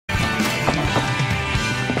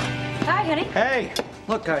Hi, honey. Hey,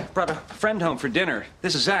 look, I brought a friend home for dinner.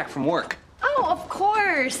 This is Zach from work. Oh, of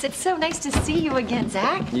course. It's so nice to see you again,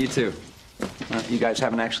 Zach. You too. You guys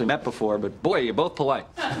haven't actually met before, but boy, you're both polite.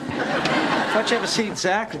 Why don't you have a seat,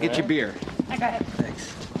 Zach? Get your beer. I got it.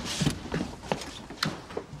 Thanks.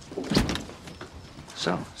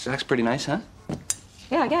 So, Zach's pretty nice, huh?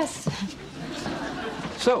 Yeah, I guess.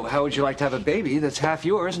 So, how would you like to have a baby that's half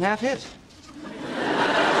yours and half his?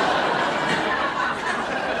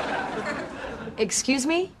 Excuse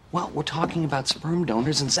me? Well, we're talking about sperm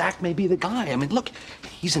donors, and Zach may be the guy. I mean, look,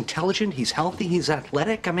 he's intelligent, he's healthy, he's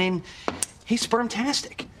athletic. I mean, he's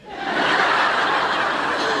spermtastic.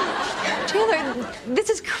 Chandler, this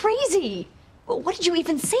is crazy. What did you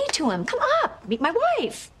even say to him? Come up, meet my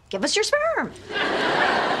wife. Give us your sperm.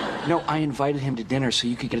 No, I invited him to dinner so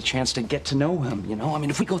you could get a chance to get to know him, you know? I mean,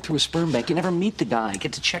 if we go through a sperm bank, you never meet the guy,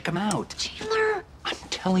 get to check him out. Chandler. I'm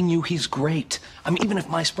telling you, he's great. I mean, even if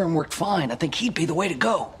my sperm worked fine, I think he'd be the way to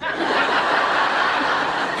go.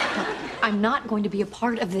 I'm not going to be a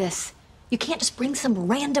part of this. You can't just bring some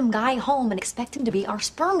random guy home and expect him to be our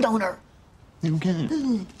sperm donor. Okay.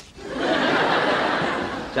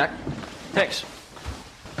 Zach? Thanks.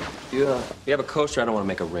 You have a coaster? I don't want to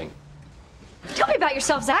make a ring. Tell me about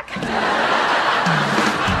yourself, Zach.